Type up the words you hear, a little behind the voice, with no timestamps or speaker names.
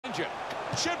danger.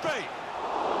 Should be.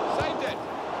 Saved it.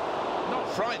 Not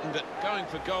frightened at going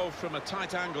for goal from a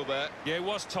tight angle there. Yeah, it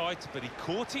was tight, but he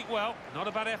caught it well. Not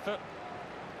a bad effort.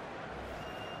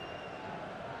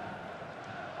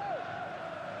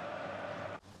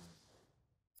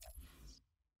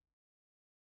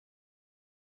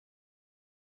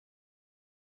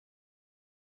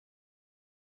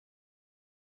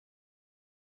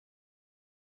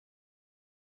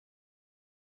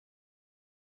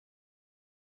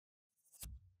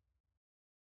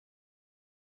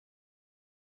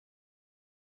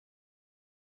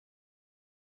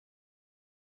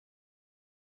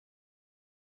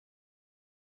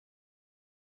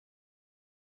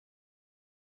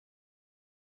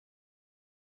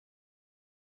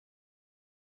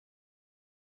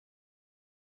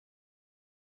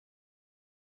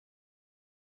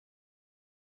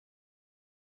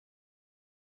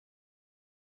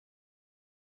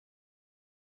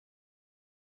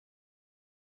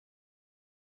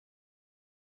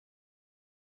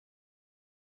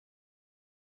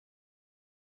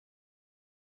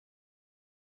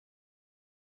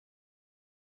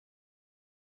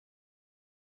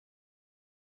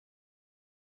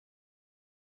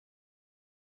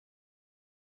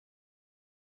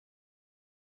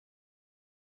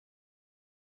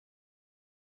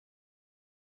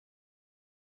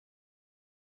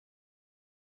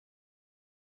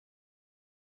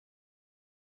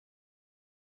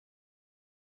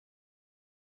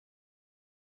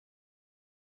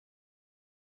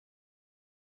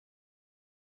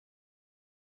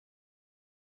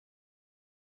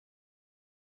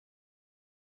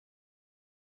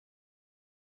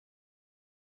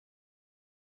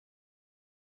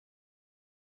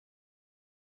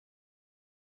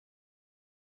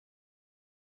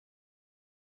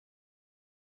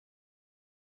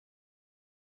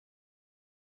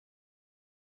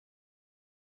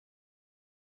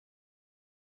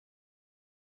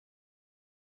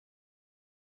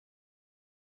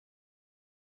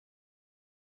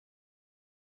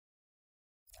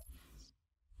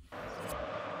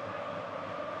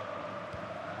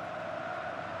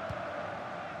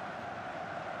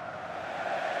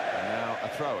 A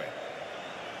throw-in.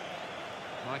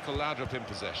 Michael Laudrup in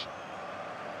possession.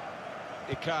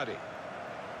 Icardi.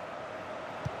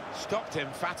 Stopped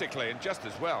emphatically and just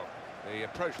as well. The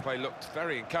approach play looked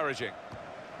very encouraging.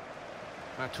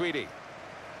 Matuidi.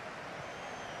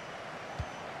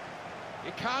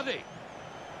 Icardi.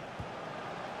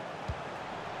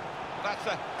 That's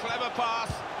a clever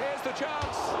pass. Here's the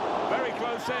chance. Very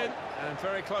close in and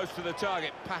very close to the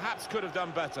target. Perhaps could have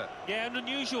done better. Yeah, an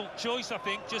unusual choice, I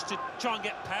think, just to try and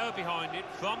get power behind it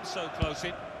from so close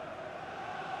in.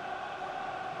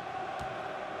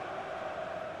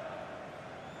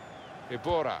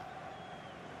 Ibora.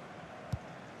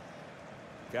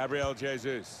 Gabriel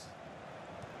Jesus.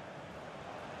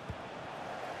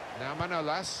 Now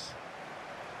Manolas.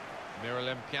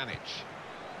 Miralem Pjanic.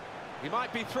 He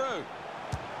might be through.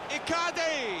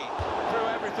 Icardi! Threw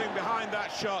everything behind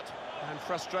that shot and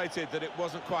frustrated that it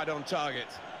wasn't quite on target.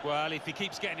 Well, if he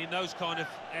keeps getting in those kind of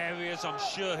areas, I'm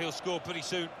sure he'll score pretty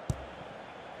soon.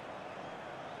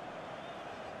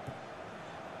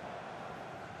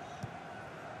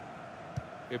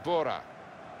 Ibora.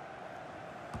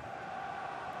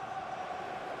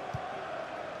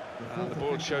 The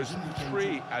board shows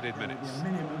 3 added minutes.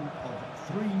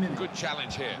 Good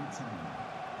challenge here.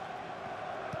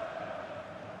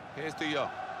 Here's De Jong.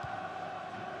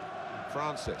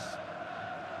 Francis.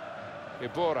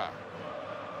 Ibora.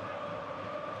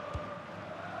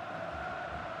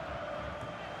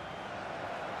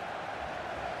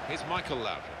 Here's Michael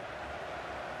Laudrup.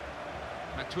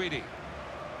 Matuidi.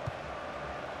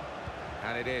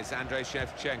 And it is Andrei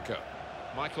Shevchenko.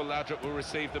 Michael Laudrup will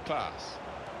receive the pass.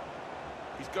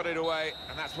 He's got it away,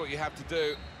 and that's what you have to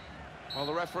do. Well,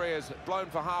 the referee has blown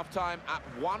for half-time at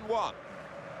 1-1.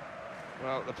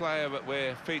 Well, the player that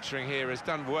we're featuring here has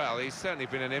done well. He's certainly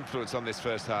been an influence on this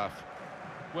first half.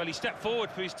 Well, he stepped forward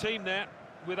for his team there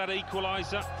with that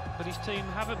equaliser, but his team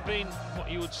haven't been, what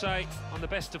you would say, on the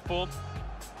best of form.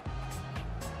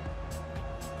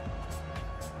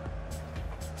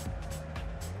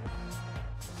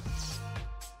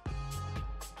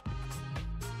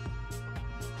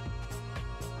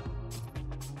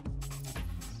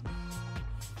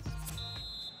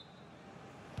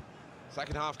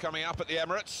 Second half coming up at the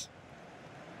Emirates.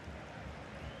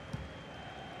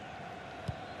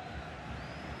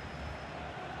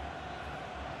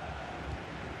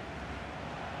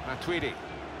 Matuidi.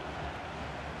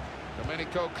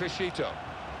 Domenico Criscito.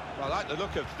 Well, I like the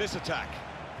look of this attack.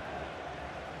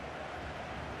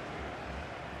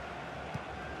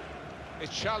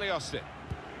 It's Charlie Austin.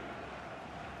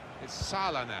 It's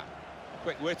Salah now.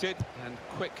 Quick-witted and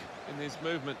quick in his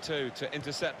movement too to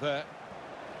intercept there.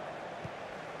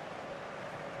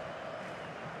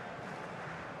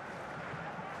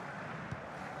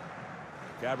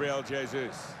 Gabriel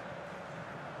Jesus.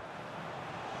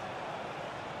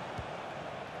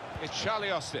 It's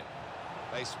Charlie Austin.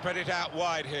 They spread it out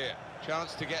wide here.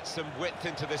 Chance to get some width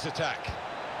into this attack.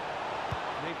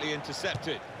 Neatly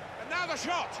intercepted. And now the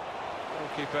shot!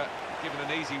 Goalkeeper given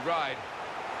an easy ride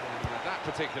in that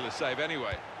particular save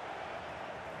anyway.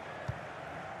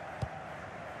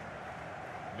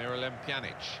 Miralem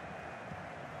Pjanic.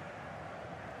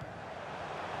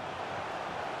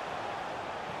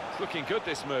 It's looking good,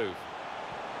 this move.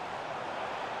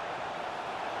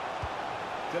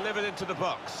 Delivered into the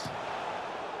box.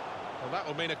 Well, that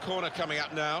will mean a corner coming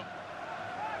up now.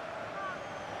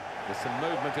 There's some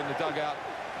movement in the dugout.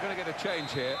 We're going to get a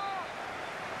change here.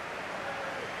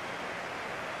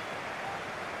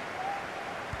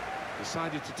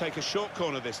 Decided to take a short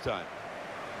corner this time.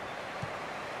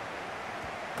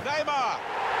 Neymar!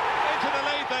 Into the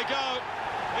lead they go.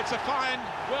 It's a fine,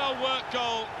 well-worked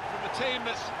goal from a team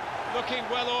that's looking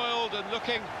well-oiled and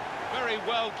looking very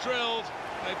well-drilled.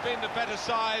 They've been the better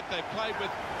side. They've played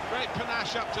with great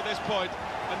panache up to this point,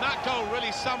 and that goal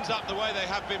really sums up the way they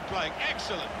have been playing.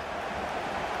 Excellent.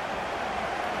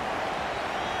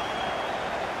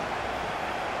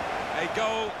 A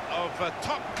goal of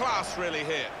top class really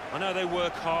here. I know they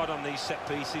work hard on these set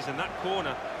pieces, and that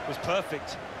corner was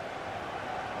perfect.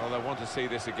 Well, they want to see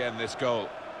this again, this goal.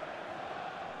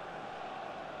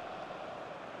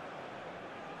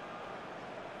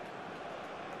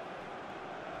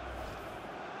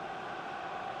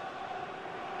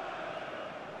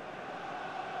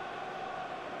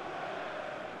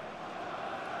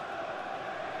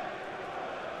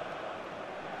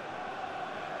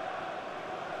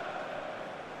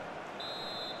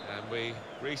 And we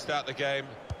restart the game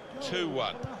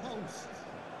 2-1.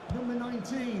 Number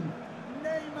 19,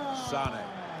 Neymar. Sane.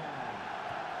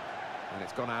 And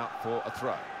it's gone out for a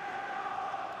throw.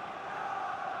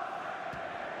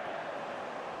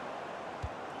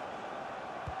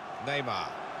 Neymar.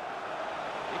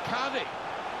 Icardi.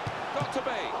 Got to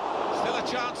be. Still a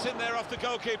chance in there off the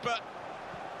goalkeeper.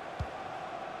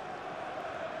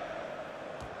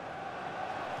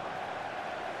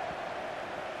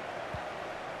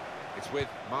 It's with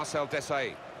Marcel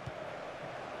Desailly.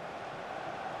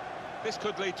 This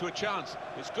could lead to a chance.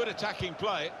 It's good attacking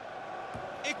play.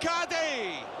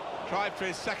 Icardi! Tried for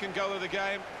his second goal of the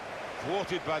game.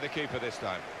 Thwarted by the keeper this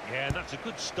time. Yeah, and that's a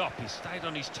good stop. He stayed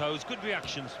on his toes. Good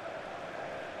reactions.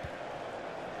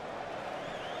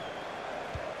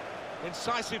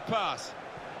 Incisive pass.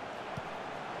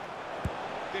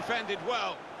 Defended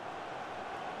well.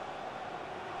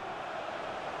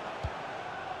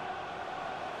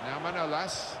 Now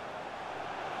Manolas.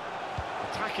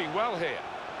 Attacking well here.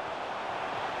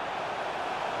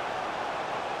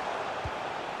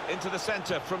 Into the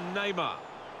centre from Neymar.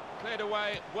 Cleared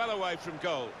away, well away from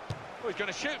goal. Oh, he's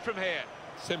going to shoot from here.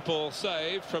 Simple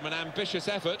save from an ambitious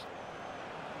effort.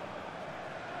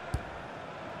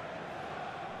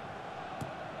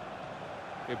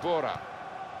 Ibora.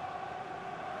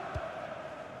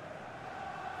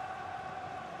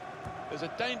 There's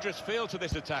a dangerous feel to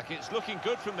this attack. It's looking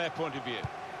good from their point of view.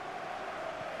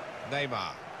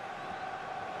 Neymar.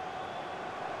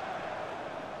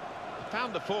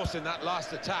 Found the force in that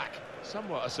last attack.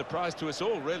 Somewhat a surprise to us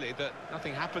all, really, that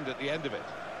nothing happened at the end of it.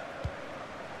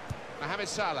 Mohamed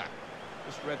Salah.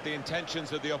 Just read the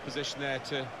intentions of the opposition there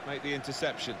to make the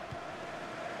interception.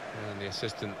 And the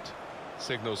assistant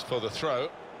signals for the throw.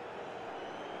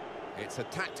 It's a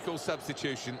tactical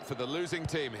substitution for the losing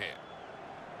team here.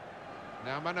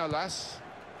 Now Manolas.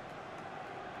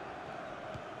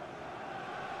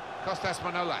 Kostas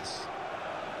Manolas.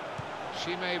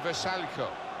 Shime Versaliko.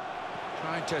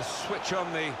 Trying to switch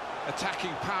on the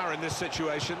attacking power in this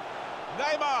situation.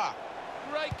 Neymar!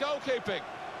 Great goalkeeping.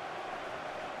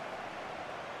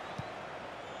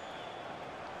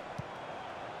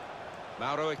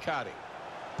 Mauro Icardi.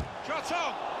 Shot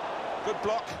on! Good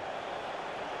block.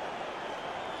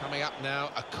 Coming up now,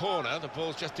 a corner. The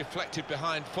ball's just deflected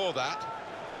behind for that.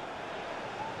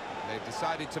 They've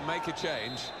decided to make a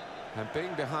change, and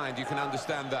being behind, you can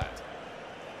understand that.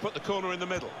 Put the corner in the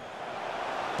middle.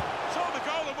 Saw the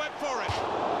goal and went for it.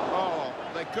 Oh,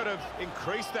 they could have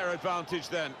increased their advantage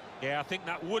then. Yeah, I think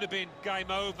that would have been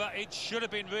game over. It should have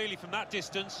been really from that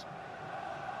distance.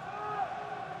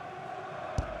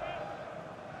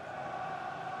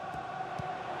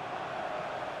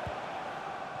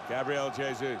 Gabriel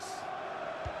Jesus.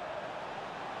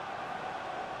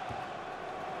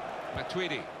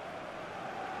 Matuidi.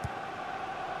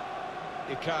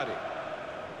 Icardi.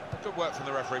 Good work from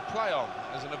the referee. Play on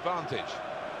as an advantage.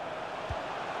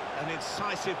 An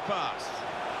incisive pass.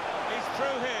 He's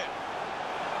through here.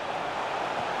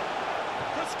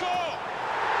 Could score!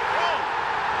 Oh!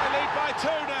 They lead by 2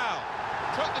 now.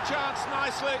 Took the chance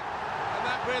nicely, and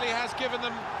that really has given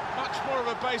them much more of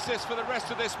a basis for the rest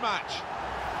of this match.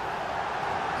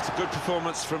 It's a good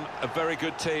performance from a very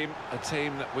good team, a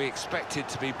team that we expected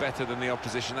to be better than the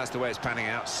opposition. That's the way it's panning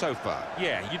out so far.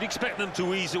 Yeah, you'd expect them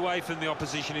to ease away from the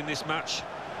opposition in this match.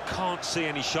 Can't see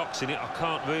any shocks in it, I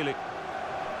can't really.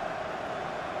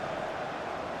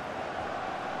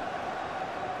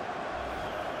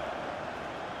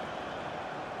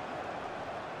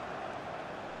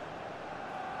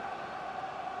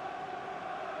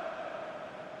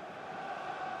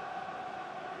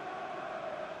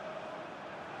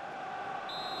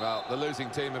 Well, the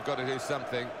losing team have got to do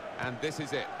something, and this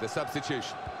is it, the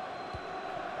substitution.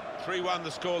 3-1 the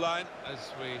scoreline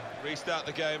as we restart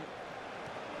the game.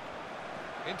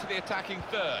 Into the attacking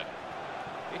third.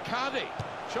 Icardi,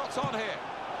 shots on here.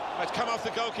 It's come off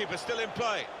the goalkeeper, still in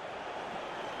play.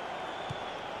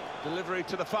 Delivery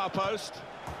to the far post.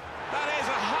 That is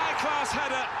a high-class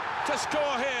header to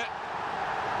score here.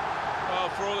 Well,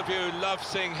 for all of you who love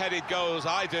seeing headed goals,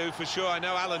 I do, for sure, I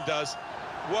know Alan does.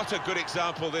 What a good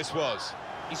example this was.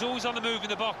 He's always on the move in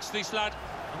the box, this lad,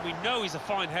 and we know he's a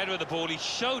fine header of the ball. He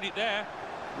showed it there.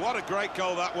 What a great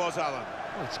goal that was, Alan.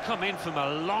 Well, it's come in from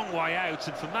a long way out,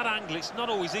 and from that angle, it's not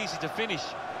always easy to finish.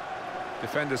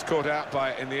 Defenders caught out by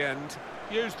it in the end.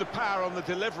 Used the power on the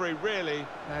delivery, really,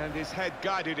 and his head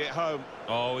guided it home.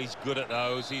 Oh, he's good at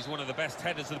those. He's one of the best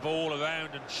headers of the ball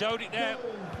around, and showed it there.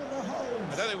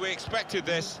 I don't think we expected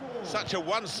this, such a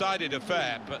one-sided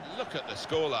affair, but look at the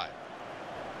scoreline.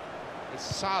 It's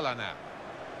Salah now.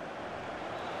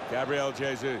 Gabriel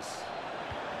Jesus.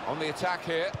 On the attack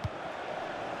here.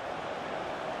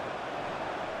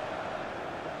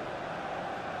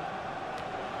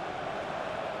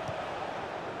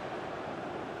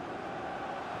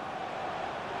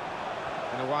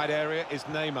 In a wide area is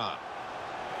Neymar.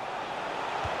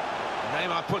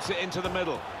 Neymar puts it into the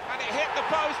middle. And it hit the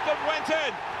post and went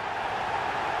in.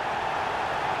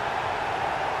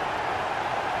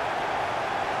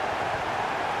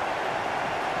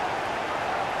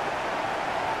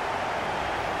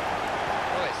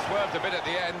 Swerved a bit at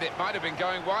the end. It might have been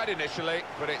going wide initially,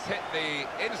 but it's hit the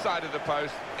inside of the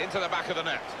post into the back of the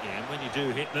net. Yeah, and when you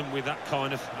do hit them with that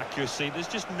kind of accuracy, there's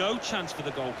just no chance for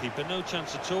the goalkeeper, no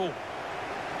chance at all.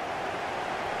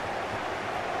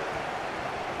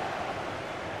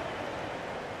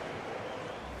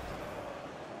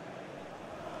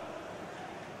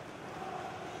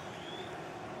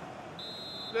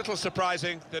 Little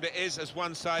surprising that it is as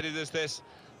one-sided as this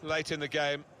late in the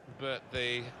game, but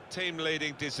the team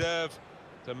leading deserve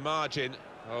the margin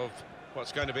of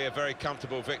what's going to be a very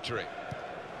comfortable victory.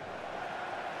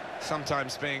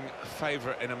 Sometimes being a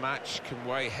favourite in a match can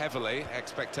weigh heavily,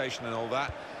 expectation and all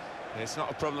that. It's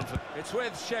not a problem for... It's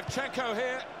with Shevchenko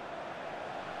here.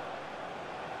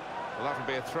 Well, that can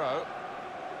be a throw.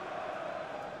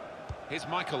 Here's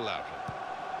Michael Laudrup.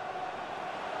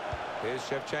 Here's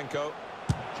Shevchenko.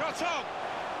 Shot on!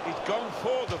 He's gone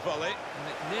for the volley, and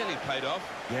it nearly paid off.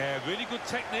 Yeah, really good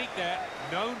technique there,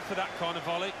 known for that kind of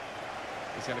volley.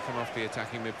 He's going to come off the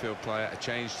attacking midfield player, a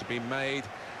change to be made,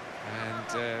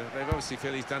 and they obviously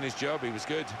feel he's done his job. He was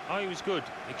good. Oh, he was good,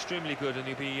 extremely good, and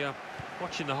he'll be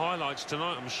watching the highlights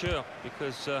tonight, I'm sure,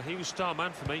 because he was star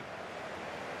man for me.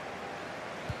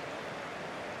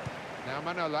 Now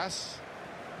Manolas.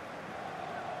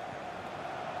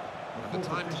 And the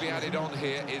time to be added on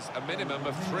here is a minimum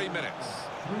of 3 minutes.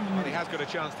 But he has got a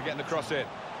chance to get the cross in.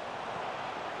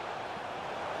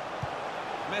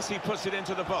 Messi puts it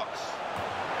into the box.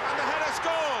 And the header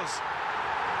scores!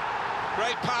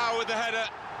 Great power with the header.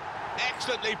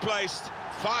 Excellently placed.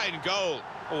 Fine goal.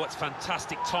 Oh, it's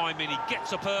fantastic timing. He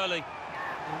gets up early.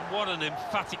 And what an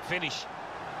emphatic finish.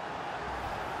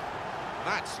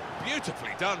 That's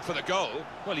beautifully done for the goal.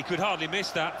 Well, he could hardly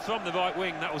miss that. From the right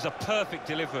wing, that was a perfect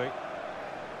delivery.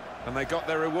 And they got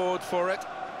their reward for it.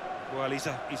 Well, he's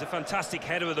a fantastic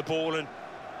header of the ball, and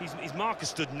his marker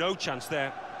stood no chance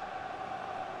there.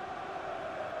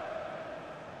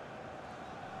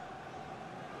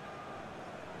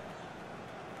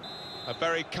 A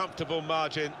very comfortable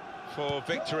margin for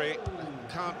victory.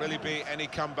 Can't really be any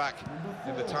comeback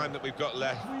in the time that we've got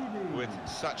left with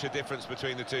such a difference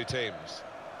between the two teams.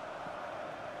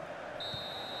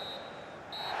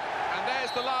 And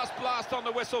there's the last blast on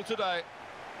the whistle today.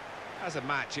 As a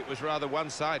match, it was rather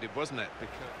one-sided, wasn't it?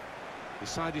 Because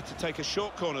decided to take a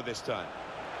short corner this time.